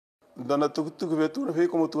Dona tuku vetura vi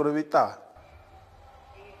como tura vita.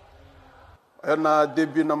 É na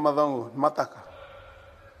debut na madango, mataka.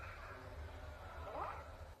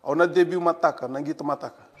 Ou na debut mataka, na gito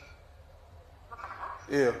mataka.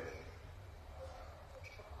 Iya.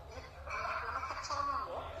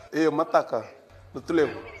 Iya, mataka. Betul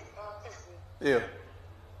lewu. Iya.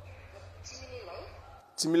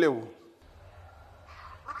 Cimilewu.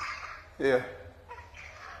 Iya.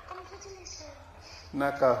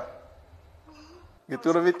 Naka.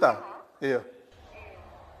 Gitu vita. Iya.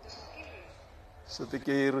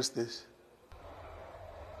 Sydney Roosters.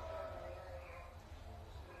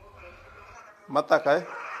 Mataka,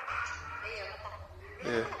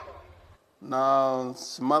 Iya. Na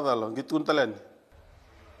semada lo, gitu untalan.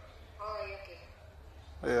 Oh iya, oke.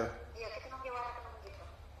 Iya. Iya, kita mau warna gitu.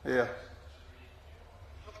 Iya.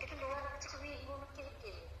 Kita dua anak seminggu mungkin.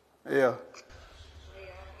 Iya.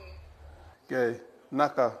 Iya, oke. Oke.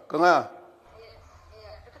 Naka, kenga?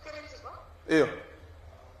 Iya. Itu keren sih, Bang. Iya.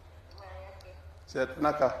 Oke. Set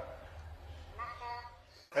naka.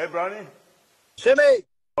 Hey, Brownie. Sydney,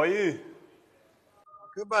 How are you?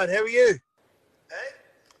 good man. How are you?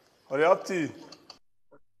 What are you up to?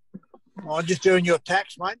 Oh, I'm just doing your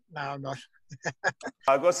tax, mate. No, I'm not.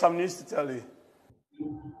 I got some news to tell you.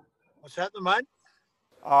 What's happening, mate?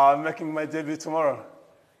 I'm making my debut tomorrow.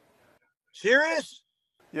 Serious?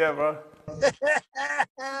 Yeah, bro.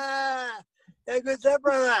 How good's that,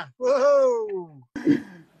 brother? Whoa!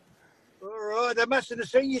 All right. They must have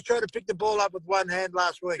seen you try to pick the ball up with one hand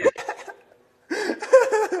last week.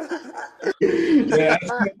 Yeah.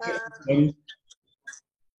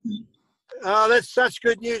 Oh, that's such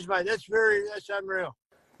good news, mate. That's unreal.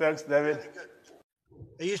 Thanks, David.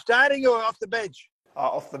 Are you starting or off the bench?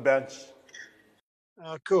 Off the bench.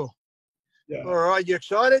 Oh, cool. Yeah. All right. You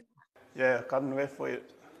excited? Yeah, can't wait for it.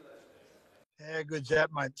 How good's that,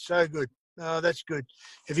 mate? So good. Oh, that's good.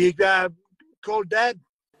 Have you called Dad?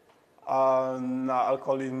 No, I'll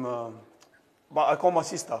call him. But I call my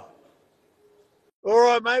sister. All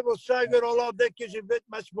right, mate. Well, so good. I love that. Gives you a bit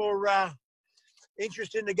much more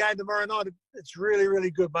interest in the game tomorrow night. It's really,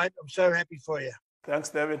 really good, mate. I'm so happy for you. Thanks,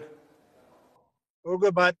 David. All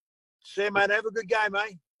good, mate. See you, mate. Have a good game,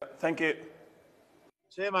 mate. Thank you.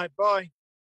 See you, mate. Bye.